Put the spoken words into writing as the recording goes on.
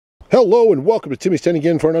Hello and welcome to Timmy's 10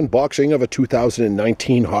 again for an unboxing of a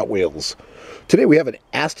 2019 Hot Wheels. Today we have an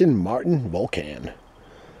Aston Martin Vulcan.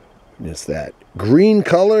 And it's that green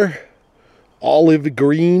color, olive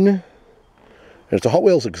green. And it's a Hot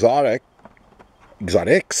Wheels Exotics,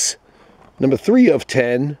 number 3 of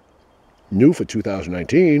 10, new for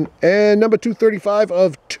 2019, and number 235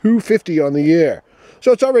 of 250 on the year.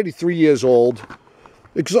 So it's already 3 years old.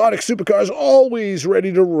 Exotic supercars always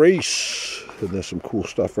ready to race. And there's some cool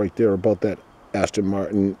stuff right there about that Aston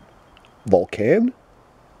Martin Vulcan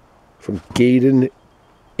from Gaydon,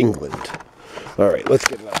 England. All right, let's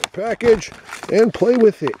get it out of the package and play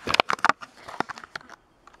with it.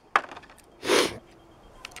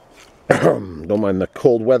 Don't mind the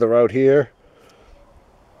cold weather out here.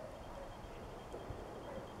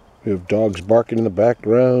 We have dogs barking in the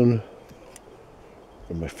background.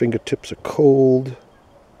 And my fingertips are cold.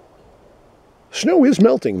 Snow is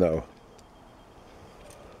melting, though.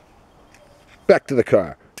 Back to the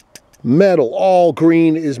car. Metal. All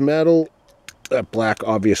green is metal. That black,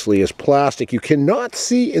 obviously, is plastic. You cannot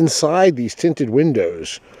see inside these tinted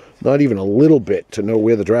windows. Not even a little bit to know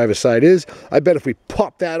where the driver's side is. I bet if we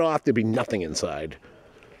pop that off, there'd be nothing inside.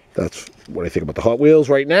 That's what I think about the Hot Wheels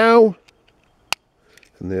right now.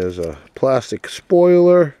 And there's a plastic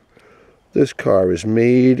spoiler. This car is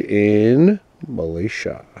made in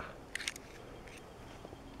Malaysia.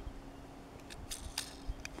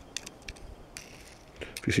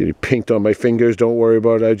 If you see any paint on my fingers, don't worry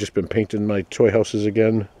about it. I've just been painting my toy houses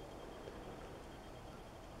again.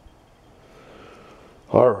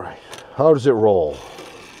 Alright, how does it roll?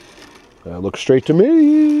 Look straight to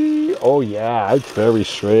me. Oh yeah, it's very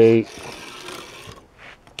straight.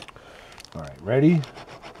 Alright, ready?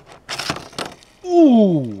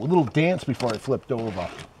 Ooh, a little dance before I flipped over.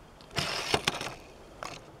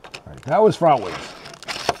 Alright, that was frontwards.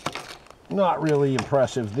 Not really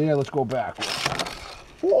impressive there. Let's go backwards.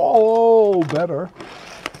 Whoa, better.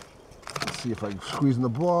 Let's see if I can squeeze in the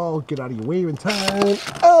ball, get out of your way in time.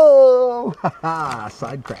 Oh, haha,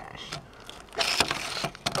 side crash.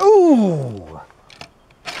 Ooh.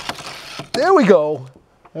 There we go.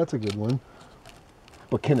 That's a good one.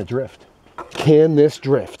 But can it drift? Can this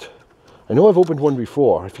drift? I know I've opened one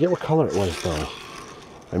before. I forget what color it was, though.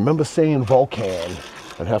 I remember saying Vulcan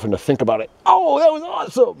and having to think about it. Oh, that was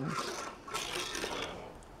awesome.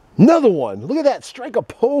 Another one. Look at that. Strike a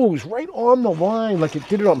pose right on the line like it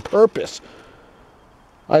did it on purpose.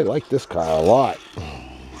 I like this car a lot.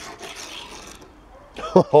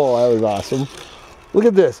 Oh, that was awesome. Look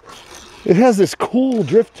at this. It has this cool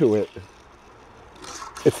drift to it.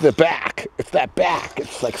 It's the back. It's that back.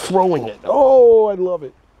 It's like throwing it. Oh, I love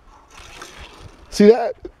it. See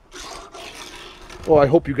that? Oh, I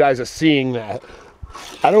hope you guys are seeing that.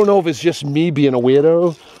 I don't know if it's just me being a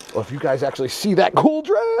weirdo or if you guys actually see that cool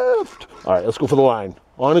drift. All right, let's go for the line.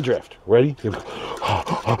 On a drift. Ready? Here we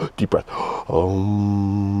go. Deep breath.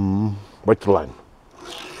 Right to the line.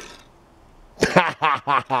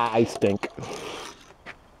 I stink.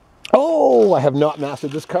 Oh, I have not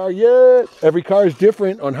mastered this car yet. Every car is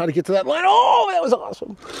different on how to get to that line. Oh, that was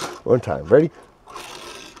awesome. One time. Ready?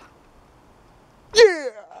 Yeah!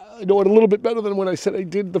 I know it a little bit better than when I said I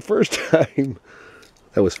did the first time.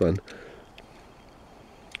 That was fun.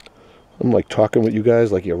 I'm like talking with you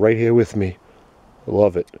guys like you're right here with me. I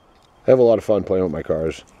love it. I have a lot of fun playing with my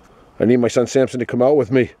cars. I need my son Samson to come out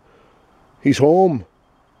with me. He's home.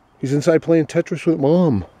 He's inside playing Tetris with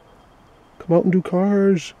Mom. Come out and do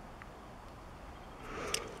cars.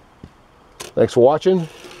 Thanks for watching.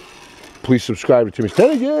 Please subscribe to Timmy's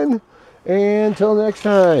 10 again. And until next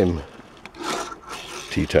time,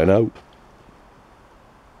 T10 out.